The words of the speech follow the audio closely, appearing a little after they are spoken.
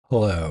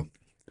Hello.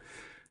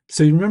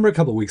 So you remember a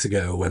couple weeks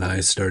ago when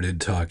I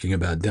started talking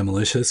about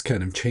Demolicious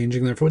kind of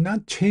changing their format,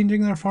 not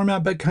changing their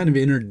format, but kind of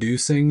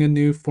introducing a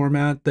new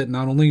format that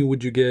not only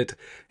would you get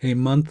a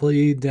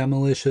monthly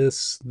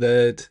Demolicious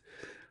that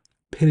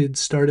pitted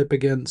startup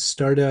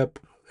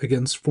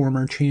against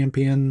former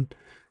champion,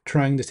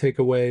 trying to take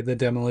away the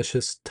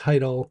Demolicious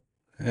title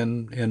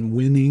and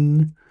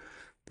winning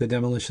the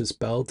Demolicious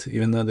belt,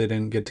 even though they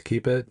didn't get to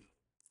keep it.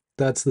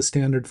 That's the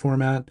standard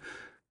format.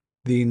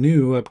 The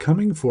new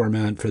upcoming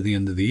format for the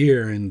end of the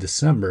year in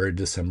December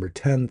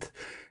 10th,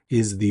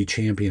 is the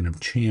Champion of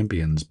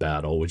Champions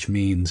battle, which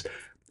means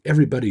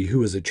everybody who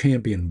was a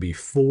champion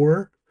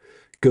before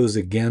goes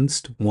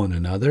against one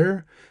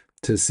another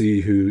to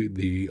see who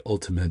the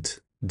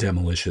ultimate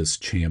Demolicious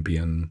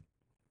champion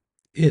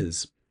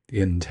is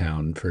in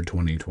town for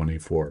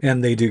 2024.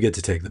 And they do get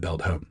to take the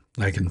belt home.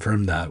 I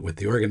confirmed that with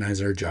the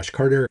organizer, Josh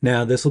Carter.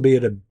 Now, this will be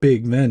at a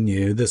big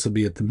venue. This will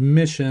be at the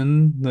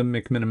Mission, the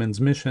McMinimans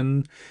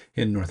Mission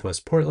in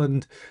Northwest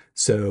Portland.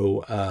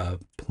 So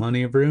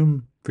plenty of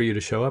room for you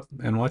to show up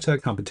and watch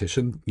that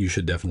competition. You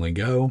should definitely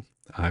go.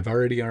 I've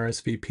already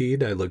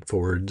RSVP'd. I look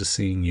forward to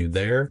seeing you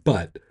there.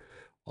 But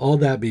all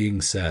that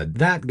being said,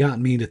 that got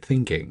me to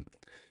thinking,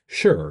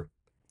 sure,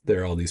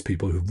 there are all these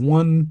people who've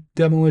won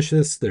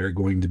Demolicious. There are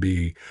going to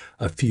be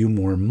a few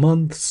more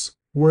months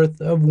worth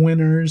of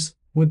winners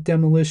with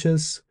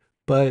Demolicious,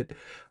 but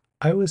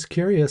I was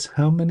curious,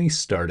 how many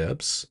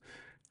startups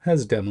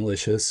has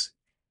Demolicious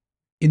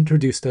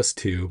introduced us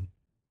to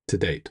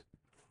date?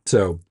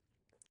 So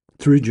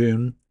through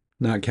June,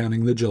 not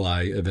counting the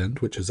July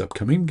event, which is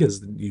upcoming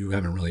because you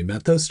haven't really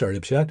met those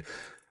startups yet,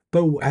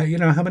 but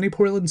how many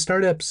Portland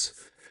startups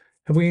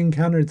have we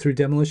encountered through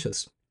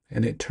Demolicious?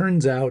 And it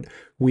turns out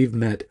we've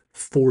met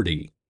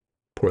 40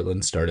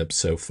 Portland startups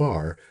so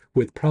far,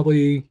 with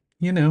probably,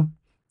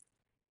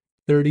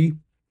 30,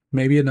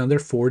 maybe another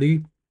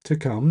 40 to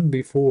come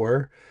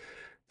before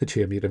the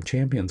Champion of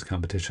Champions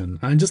competition.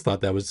 I just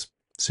thought that was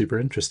super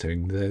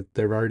interesting that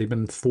there have already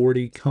been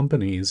 40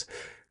 companies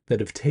that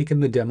have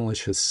taken the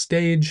Demolicious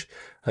stage,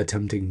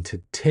 attempting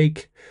to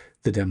take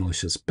the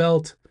Demolicious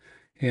belt,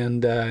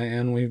 and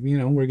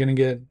we're going to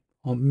get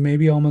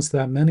maybe almost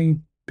that many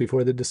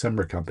before the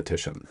December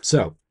competition.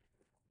 So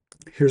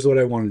here's what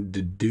I wanted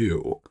to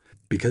do.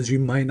 Because you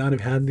might not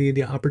have had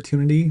the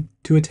opportunity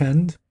to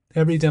attend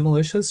every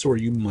Demolicious, or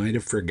you might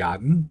have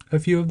forgotten a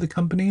few of the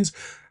companies,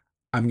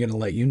 I'm going to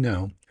let you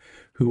know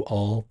who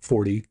all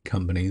 40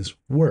 companies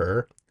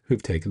were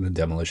who've taken the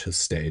Demolicious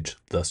stage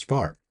thus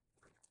far.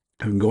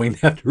 I'm going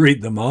to have to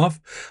read them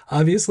off.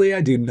 Obviously,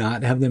 I do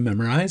not have them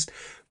memorized,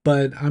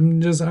 but I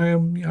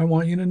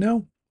want you to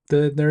know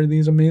that there are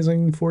these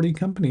amazing 40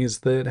 companies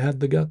that had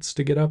the guts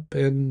to get up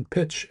and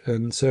pitch.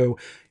 And so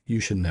you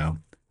should know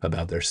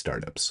about their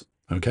startups.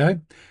 Okay?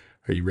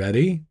 Are you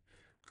ready?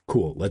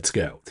 Cool. Let's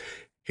go.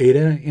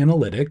 Ada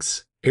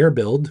Analytics,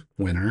 AirBuild,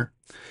 winner.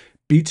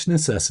 Beach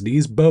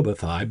Necessities,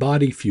 Bobify,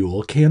 Body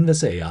Fuel,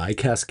 Canvas AI,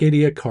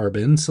 Cascadia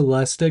Carbon,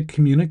 Celesta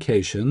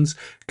Communications,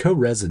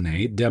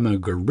 Co-Resonate, Demo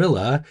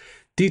Gorilla,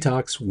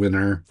 Detox,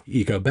 winner.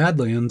 Eco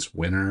Badlands,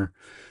 winner.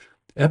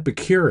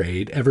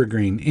 Epicurate,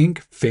 Evergreen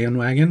Inc.,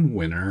 Fanwagon,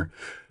 winner.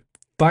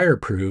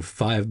 Fireproof,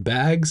 5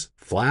 Bags,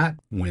 Flat,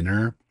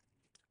 winner.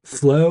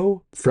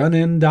 Flow,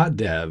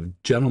 Frontend.dev,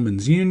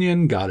 Gentleman's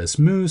Union, Goddess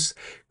Moose,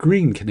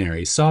 Green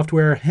Canary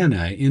Software,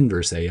 Henna,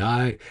 Inverse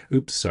AI,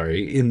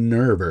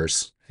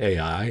 Innerverse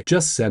AI,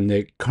 Just Send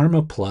It,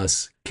 Karma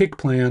Plus,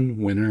 Kickplan,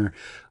 winner.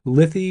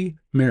 Lithy,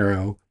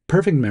 Marrow,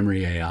 Perfect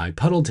Memory AI,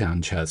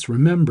 Puddletown Chess,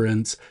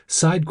 Remembrance,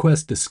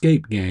 SideQuest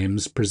Escape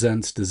Games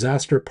presents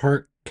Disaster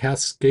Park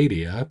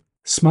Cascadia,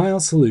 Smile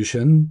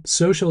Solution,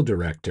 Social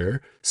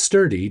Director,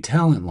 Sturdy,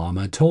 Talent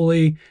Llama,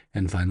 Tolly,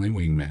 and finally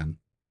Wingman.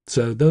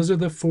 So those are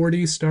the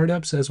 40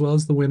 startups as well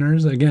as the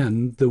winners.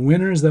 Again, the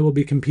winners that will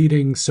be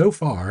competing so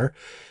far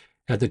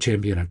at the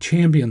Champion of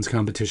Champions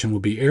competition will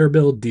be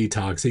AirBuild,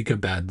 Detox, Eco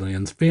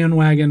Badlands,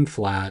 Fanwagon,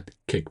 Flat,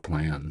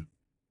 Kickplan.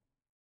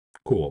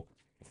 Cool.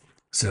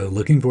 So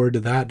looking forward to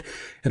that.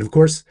 And of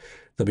course,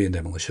 there'll be a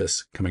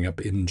Demolicious coming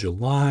up in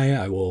July.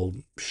 I will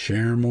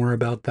share more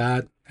about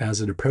that as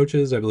it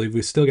approaches. I believe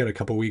we still got a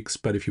couple weeks,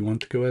 but if you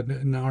want to go ahead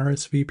and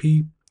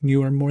RSVP,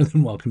 you are more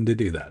than welcome to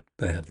do that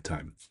ahead of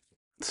time.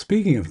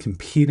 Speaking of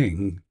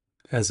competing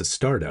as a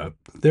startup,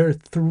 there are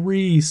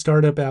 3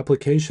 startup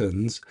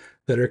applications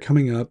that are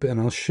coming up,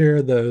 and I'll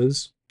share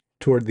those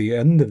toward the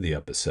end of the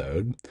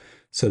episode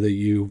so that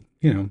you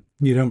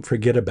don't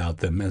forget about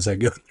them as I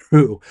go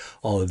through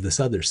all of this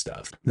other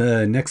stuff.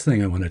 The next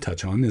thing I want to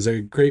touch on is a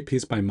great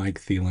piece by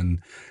Mike Thelin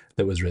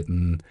that was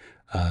written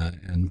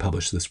and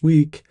published this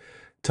week,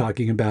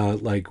 talking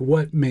about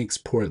what makes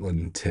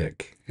Portland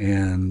tick.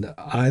 And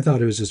I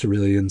thought it was just a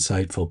really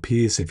insightful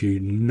piece. If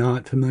you're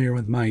not familiar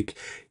with Mike,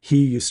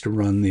 he used to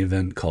run the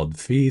event called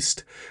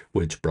Feast,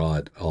 which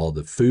brought all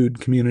the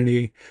food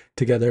community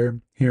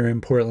together here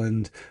in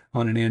Portland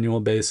on an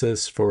annual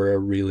basis for a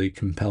really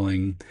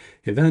compelling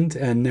event.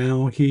 And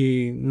now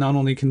he not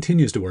only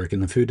continues to work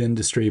in the food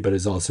industry, but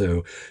is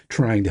also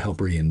trying to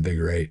help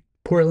reinvigorate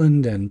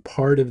Portland, and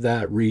part of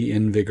that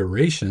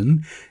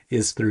reinvigoration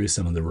is through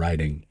some of the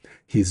writing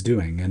he's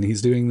doing. And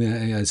he's doing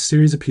a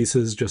series of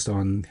pieces just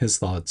on his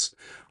thoughts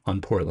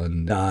on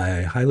Portland.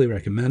 I highly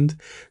recommend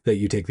that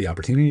you take the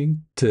opportunity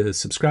to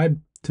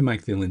subscribe to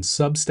Mike Thelin's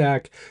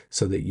Substack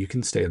so that you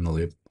can stay in the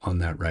loop on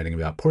that writing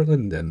about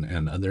Portland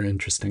and other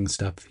interesting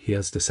stuff he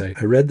has to say.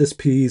 I read this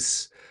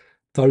piece,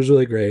 thought it was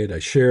really great. I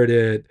shared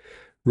it,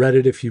 read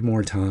it a few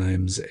more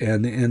times,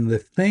 and the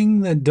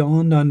thing that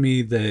dawned on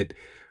me that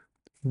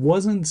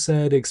wasn't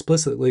said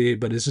explicitly,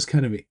 but is just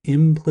kind of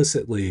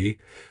implicitly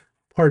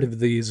part of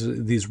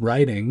these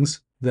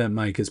writings that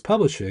Mike is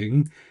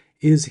publishing,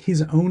 is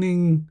he's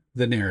owning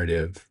the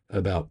narrative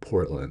about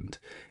Portland.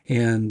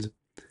 And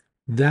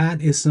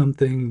that is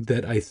something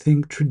that I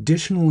think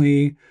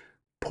traditionally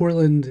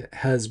Portland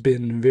has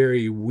been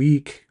very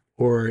weak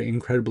or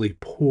incredibly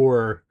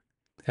poor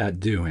at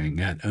doing,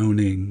 at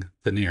owning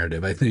the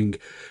narrative. I think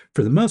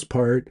for the most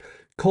part,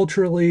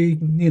 culturally,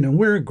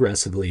 we're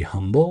aggressively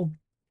humble.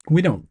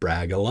 We don't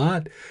brag a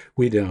lot.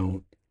 We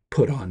don't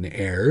put on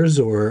airs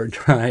or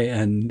try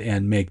and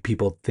make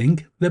people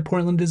think that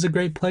Portland is a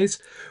great place.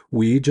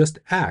 We just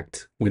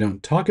act. We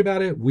don't talk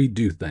about it. We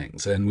do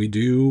things, and we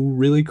do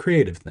really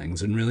creative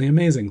things and really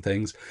amazing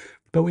things,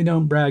 but we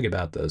don't brag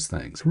about those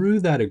things. Through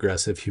that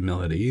aggressive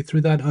humility,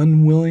 through that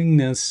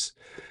unwillingness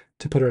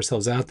to put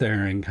ourselves out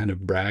there and kind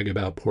of brag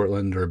about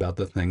Portland or about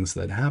the things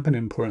that happen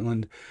in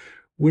Portland,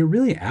 we're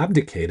really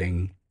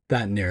abdicating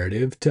that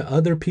narrative to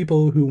other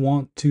people who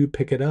want to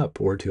pick it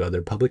up, or to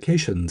other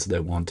publications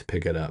that want to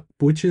pick it up,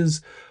 which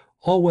is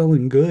all well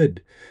and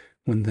good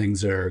when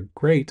things are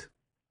great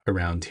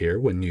around here,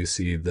 when you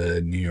see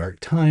the New York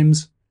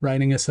Times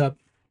writing us up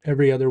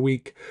every other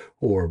week,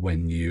 or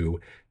when you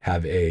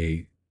have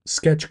a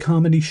sketch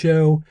comedy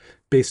show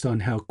based on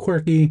how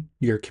quirky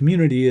your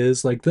community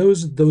is. Like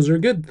those are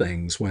good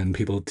things when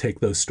people take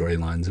those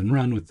storylines and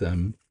run with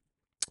them.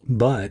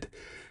 But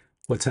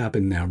what's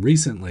happened now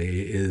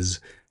recently is,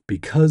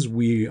 because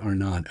we are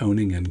not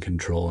owning and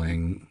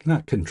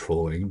not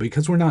controlling,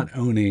 because we're not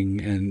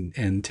owning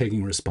and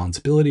taking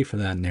responsibility for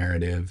that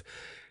narrative,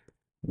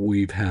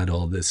 we've had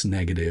all this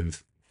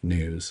negative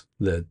news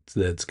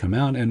that's come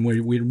out, and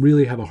we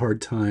really have a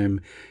hard time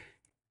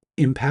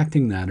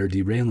impacting that or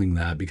derailing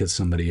that, because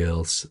somebody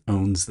else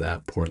owns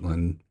that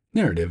Portland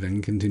narrative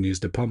and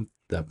continues to pump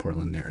that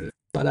Portland narrative.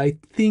 But I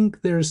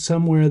think there's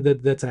somewhere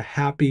that's a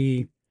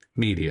happy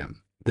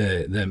medium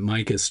that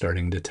Mike is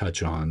starting to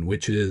touch on,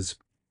 which is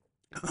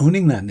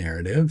owning that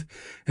narrative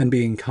and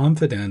being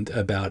confident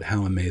about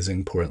how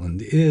amazing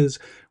Portland is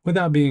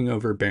without being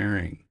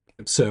overbearing.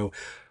 So,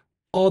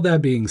 all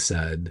that being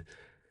said,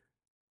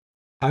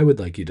 I would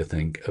like you to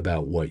think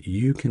about what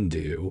you can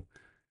do.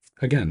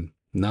 Again,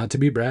 not to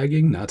be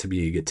bragging, not to be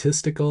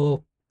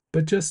egotistical,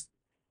 but just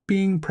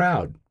being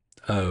proud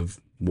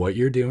of what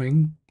you're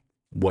doing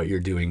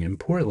in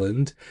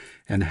Portland,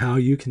 and how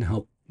you can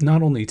help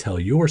not only tell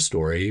your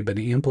story, but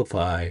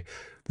amplify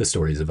the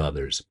stories of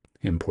others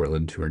in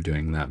Portland who are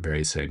doing that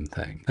very same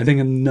thing. I think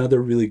another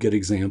really good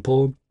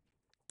example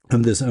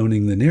of this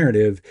owning the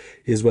narrative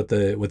is what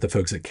the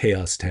folks at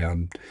Chaos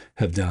Town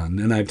have done.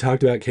 And I've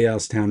talked about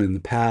Chaos Town in the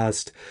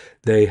past.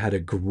 They had a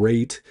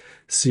great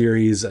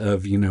series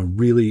of,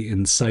 really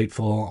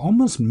insightful,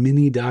 almost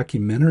mini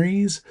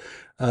documentaries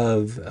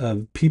of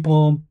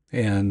people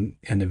and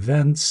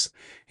events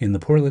in the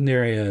Portland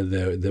area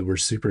that were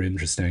super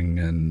interesting.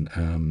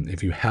 And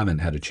if you haven't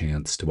had a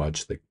chance to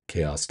watch the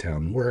Chaos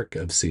Town work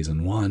of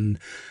season 1,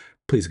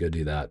 please go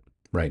do that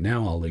right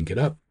now. I'll link it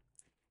up.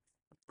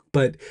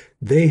 But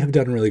they have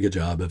done a really good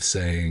job of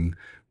saying,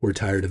 we're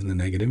tired of the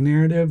negative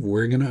narrative,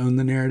 we're going to own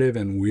the narrative,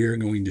 and we're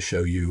going to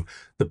show you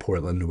the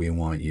Portland we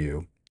want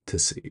you to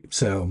see.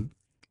 So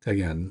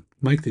again,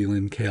 Mike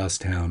Thelin, Chaos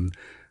Town,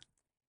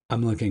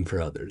 I'm looking for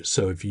others.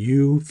 So if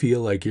you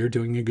feel like you're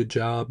doing a good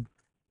job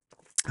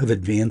of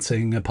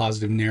advancing a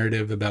positive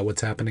narrative about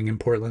what's happening in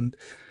Portland,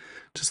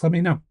 just let me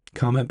know.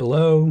 Comment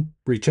below,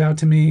 reach out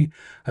to me.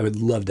 I would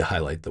love to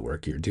highlight the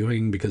work you're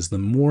doing, because the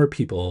more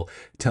people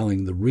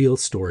telling the real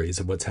stories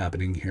of what's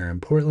happening here in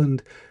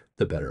Portland,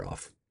 the better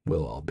off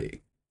we'll all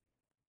be.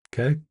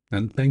 Okay?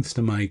 And thanks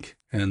to Mike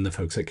and the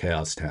folks at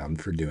Chaos Town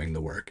for doing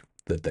the work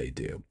that they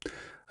do.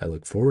 I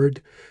look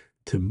forward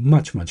to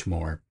much, much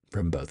more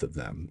from both of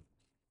them.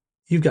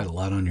 You've got a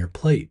lot on your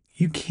plate.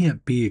 You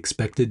can't be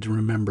expected to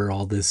remember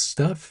all this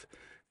stuff.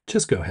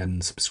 Just go ahead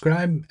and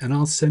subscribe, and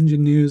I'll send you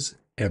news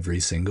every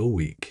single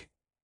week.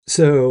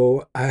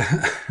 So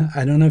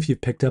I don't know if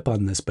you've picked up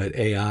on this, but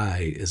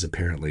AI is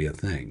apparently a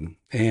thing,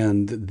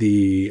 and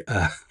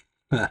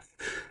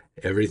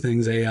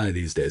everything's AI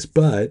these days.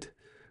 But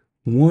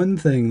one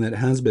thing that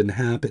has been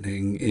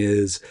happening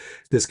is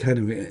this kind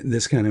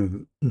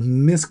of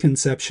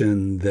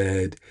misconception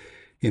that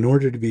in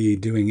order to be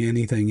doing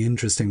anything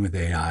interesting with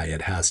AI,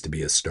 it has to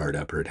be a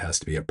startup, or it has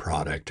to be a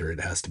product, or it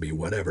has to be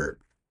whatever.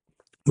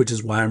 Which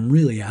is why I'm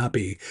really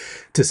happy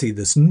to see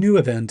this new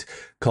event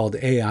called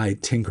AI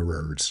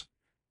Tinkerers.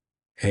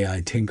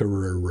 AI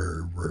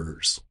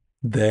Tinkerers.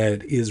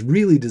 That is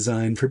really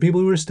designed for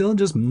people who are still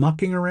just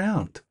mucking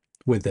around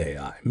with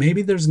AI.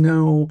 Maybe there's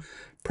no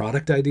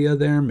product idea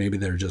there. Maybe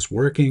they're just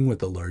working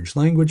with a large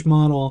language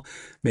model.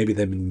 Maybe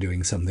they've been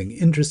doing something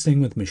interesting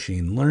with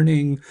machine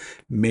learning.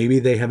 Maybe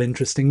they have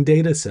interesting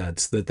data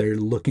sets that they're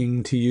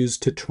looking to use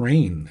to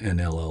train an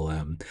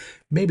LLM.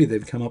 Maybe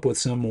they've come up with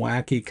some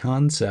wacky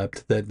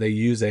concept that they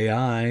use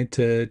AI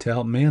to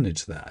help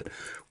manage that.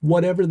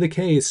 Whatever the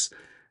case,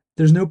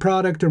 there's no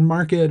product or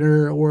market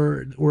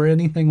or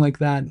anything like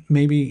that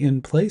maybe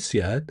in place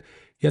yet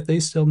they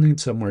still need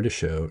somewhere to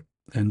show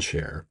and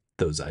share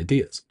those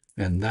ideas.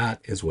 And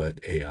that is what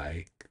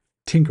AI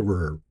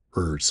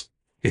tinkerers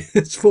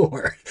is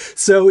for.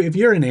 So if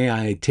you're an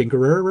AI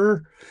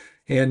tinkerer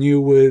and you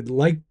would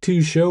like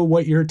to show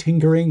what you're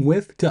tinkering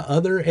with to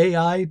other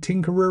AI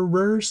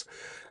tinkerers,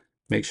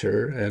 make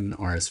sure and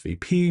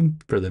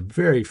RSVP for the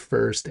very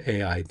first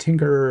AI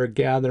Tinkerer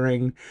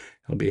gathering.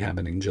 It'll be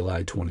happening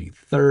July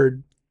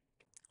 23rd.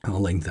 I'll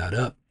link that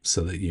up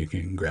so that you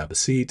can grab a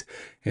seat.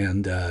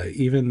 And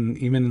even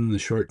in the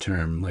short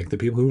term, like the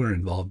people who are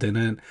involved in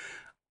it,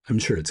 I'm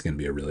sure it's going to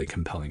be a really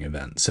compelling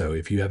event. So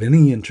if you have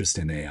any interest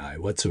in AI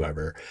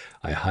whatsoever,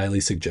 I highly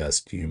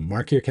suggest you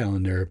mark your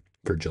calendar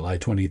for July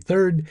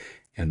 23rd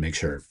and make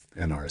sure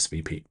and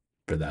RSVP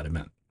for that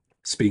event.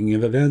 Speaking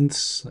of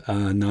events,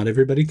 not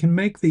everybody can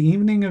make the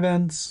evening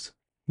events,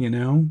 you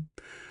know?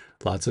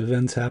 Lots of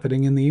events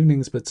happening in the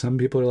evenings, but some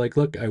people are like,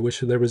 look, I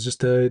wish there was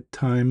just a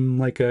time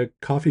like a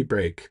coffee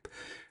break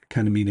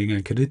kind of meeting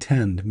I could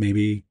attend.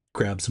 Maybe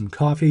grab some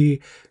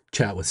coffee,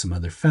 chat with some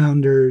other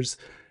founders.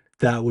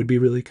 That would be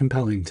really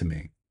compelling to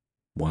me.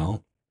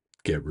 Well,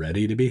 get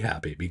ready to be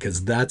happy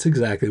because that's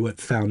exactly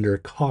what Founder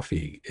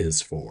Coffee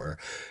is for.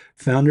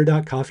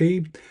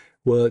 Founder.coffee,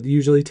 well, it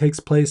usually takes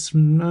place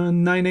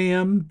from 9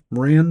 a.m.,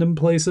 random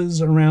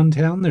places around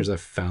town. There's a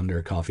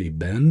Founder Coffee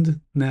Bend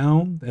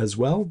now as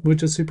well,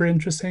 which is super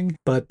interesting.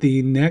 But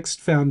the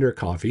next Founder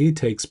Coffee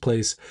takes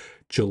place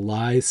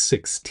July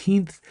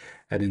 16th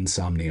at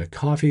Insomnia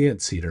Coffee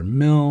at Cedar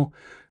Mill.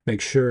 Make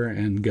sure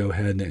and go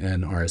ahead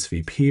and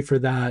RSVP for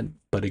that.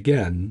 But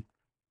again,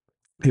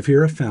 if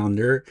you're a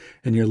founder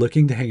and you're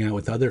looking to hang out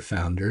with other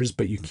founders,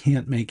 but you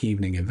can't make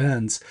evening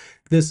events,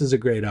 this is a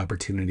great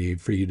opportunity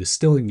for you to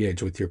still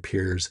engage with your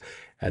peers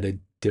at a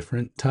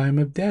different time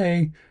of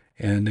day.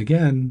 And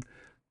again,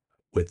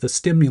 with a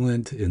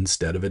stimulant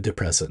instead of a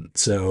depressant.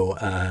 So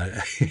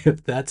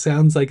if that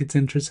sounds like it's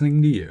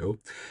interesting to you,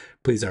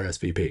 please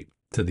RSVP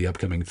to the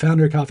upcoming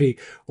Founder Coffee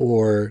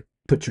or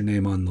put your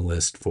name on the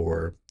list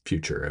for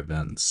future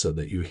events so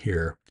that you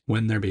hear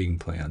when they're being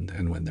planned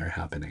and when they're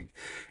happening.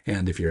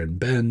 And if you're in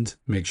Bend,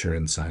 make sure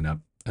and sign up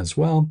as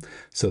well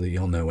so that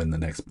you'll know when the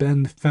next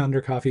Bend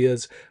Founder Coffee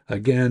is.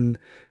 Again,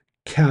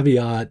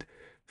 caveat,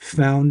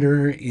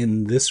 founder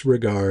in this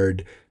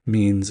regard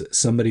means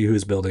somebody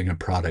who's building a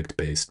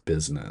product-based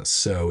business.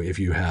 So if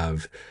you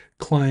have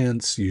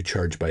clients, you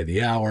charge by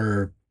the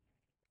hour,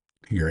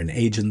 you're an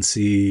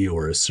agency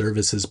or a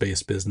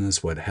services-based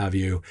business, what have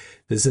you,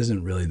 this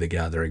isn't really the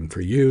gathering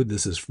for you.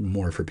 This is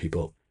more for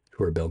people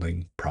who are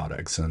building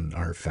products and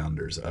are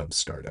founders of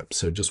startups.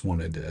 So just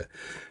wanted to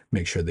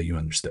make sure that you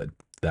understood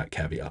that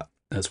caveat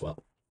as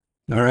well.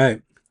 All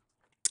right.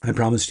 I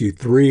promised you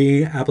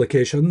 3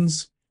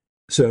 applications.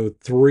 So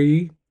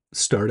 3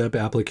 startup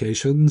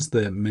applications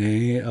that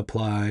may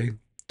apply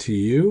to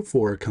you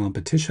for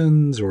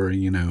competitions or,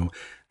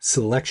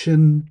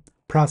 selection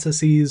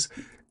processes.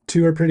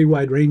 2 are pretty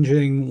wide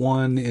ranging.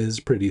 1 is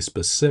pretty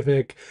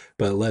specific,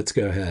 but let's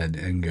go ahead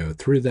and go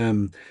through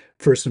them.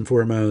 First and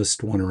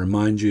foremost, want to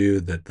remind you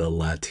that the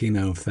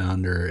Latino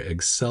Founder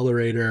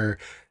Accelerator,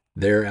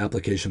 their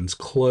applications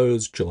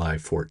close July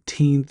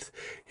 14th.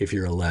 If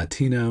you're a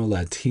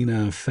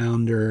Latina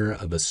founder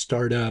of a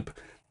startup,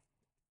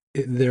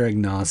 they're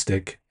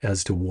agnostic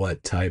as to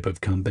what type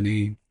of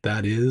company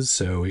that is.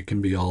 So it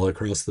can be all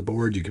across the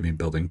board. You can be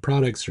building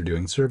products or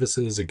doing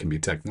services. It can be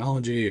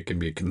technology. It can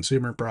be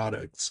consumer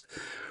products,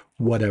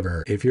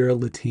 whatever. If you're a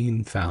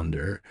Latin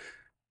founder,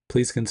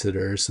 please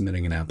consider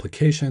submitting an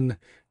application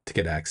to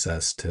get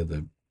access to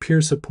the peer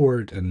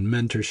support and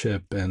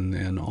mentorship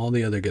and all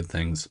the other good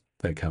things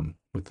that come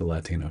with the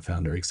Latino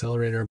Founder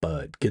Accelerator.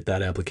 But get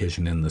that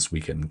application in this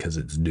weekend because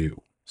it's due.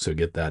 So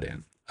get that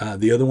in.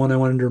 The other one I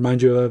wanted to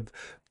remind you of,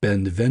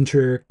 Bend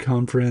Venture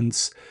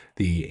Conference,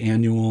 the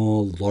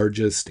annual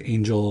largest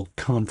angel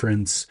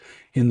conference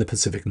in the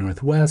Pacific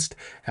Northwest.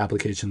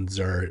 Applications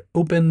are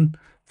open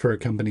for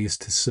companies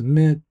to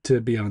submit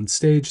to be on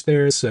stage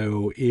there.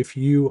 So if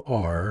you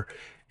are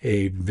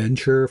a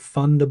venture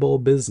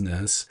fundable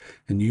business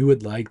and you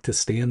would like to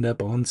stand up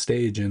on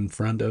stage in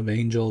front of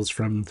angels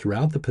from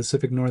throughout the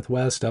Pacific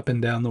Northwest, up and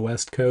down the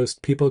West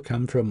Coast, people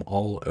come from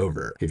all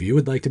over. If you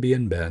would like to be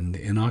in Bend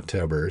in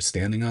October,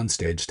 standing on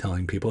stage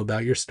telling people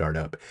about your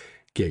startup,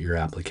 get your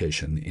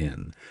application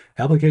in.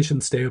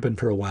 Applications stay open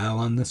for a while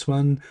on this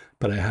one,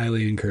 but I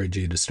highly encourage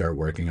you to start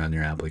working on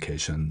your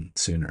application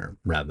sooner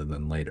rather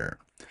than later.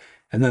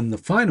 And then the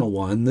final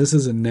one, this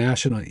is a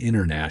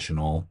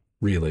international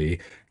really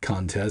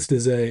contest,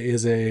 is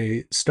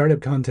a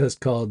startup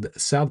contest called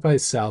South by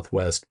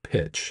Southwest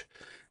Pitch.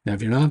 Now,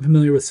 if you're not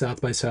familiar with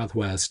South by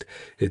Southwest,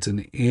 it's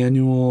an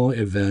annual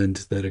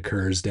event that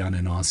occurs down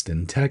in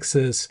Austin,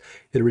 Texas.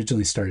 It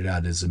originally started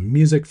out as a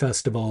music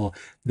festival,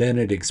 then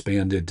it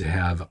expanded to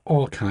have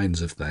all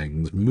kinds of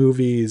things,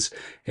 movies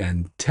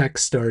and tech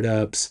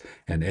startups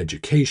and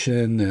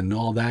education and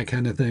all that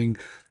kind of thing.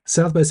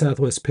 South by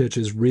Southwest Pitch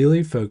is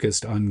really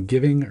focused on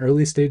giving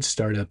early stage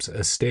startups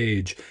a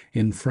stage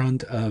in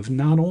front of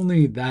not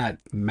only that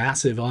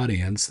massive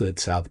audience that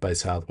South by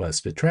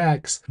Southwest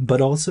attracts,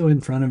 but also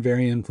in front of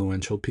very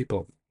influential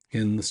people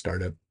in the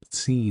startup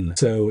scene.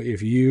 So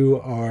if you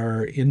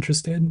are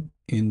interested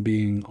in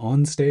being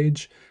on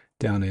stage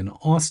down in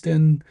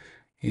Austin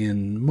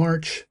in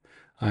March,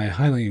 I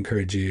highly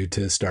encourage you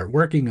to start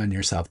working on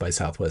your South by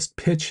Southwest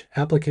pitch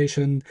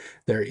application.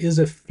 There is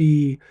a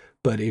fee,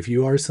 but if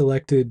you are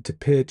selected to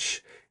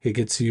pitch, it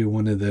gets you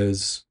one of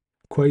those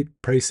quite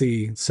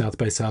pricey South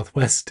by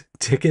Southwest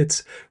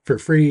tickets for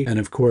free. And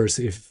of course,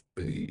 if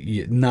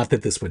not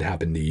that this would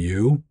happen to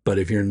you, but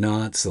if you're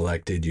not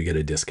selected, you get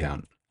a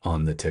discount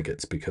on the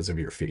tickets because of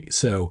your fee.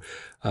 So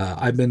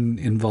I've been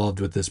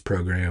involved with this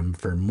program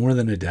for more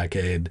than a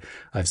decade.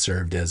 I've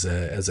served as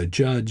a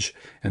judge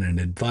and an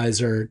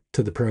advisor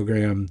to the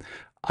program.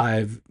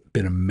 I've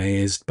been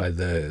amazed by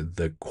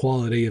the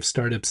quality of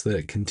startups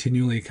that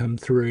continually come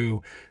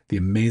through, the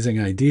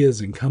amazing ideas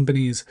and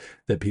companies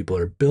that people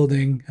are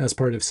building as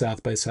part of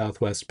South by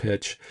Southwest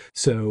Pitch.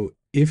 So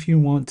if you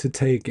want to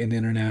take an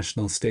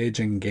international stage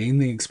and gain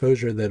the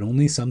exposure that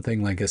only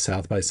something like a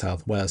South by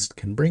Southwest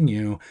can bring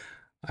you,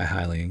 I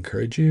highly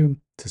encourage you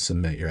to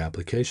submit your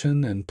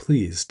application, and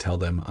please tell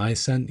them I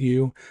sent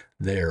you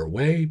their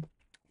way.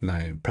 And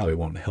I probably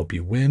won't help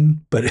you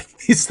win, but at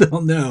least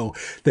they'll know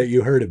that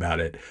you heard about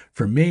it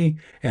from me.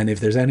 And if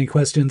there's any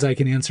questions I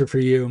can answer for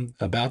you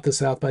about the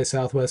South by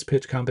Southwest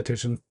pitch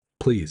competition,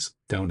 please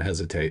don't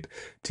hesitate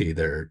to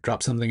either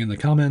drop something in the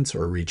comments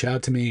or reach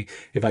out to me.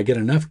 If I get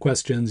enough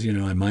questions,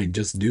 I might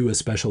just do a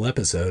special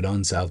episode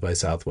on South by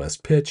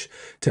Southwest pitch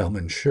to help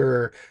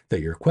ensure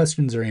that your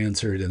questions are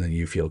answered and that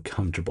you feel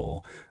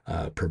comfortable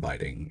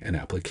providing an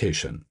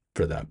application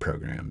for that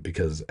program.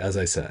 Because as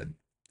I said,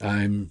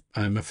 I'm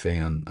a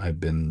fan. I've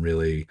been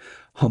really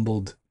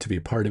humbled to be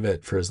a part of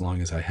it for as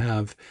long as I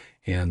have,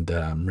 and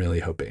I'm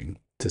really hoping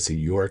to see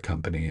your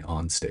company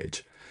on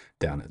stage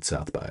down at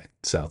South by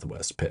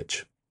Southwest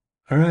Pitch.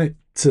 All right,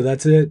 so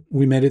that's it.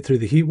 We made it through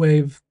the heat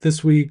wave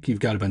this week. You've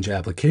got a bunch of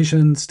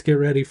applications to get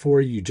ready for.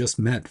 You just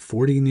met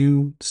 40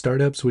 new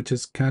startups, which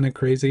is kind of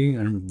crazy.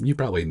 And you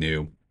probably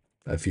knew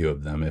a few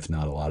of them, if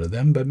not a lot of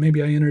them, but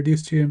maybe I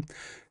introduced you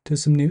to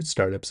some new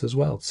startups as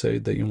well, so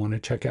that you want to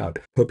check out.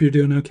 Hope you're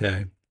doing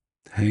okay.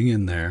 Hang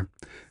in there.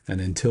 And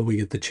until we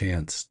get the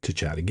chance to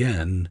chat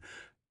again,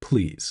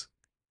 please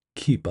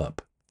keep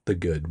up the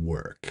good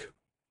work.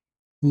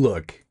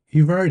 Look,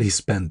 you've already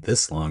spent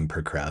this long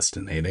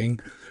procrastinating.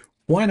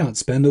 Why not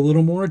spend a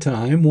little more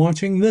time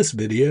watching this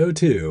video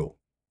too?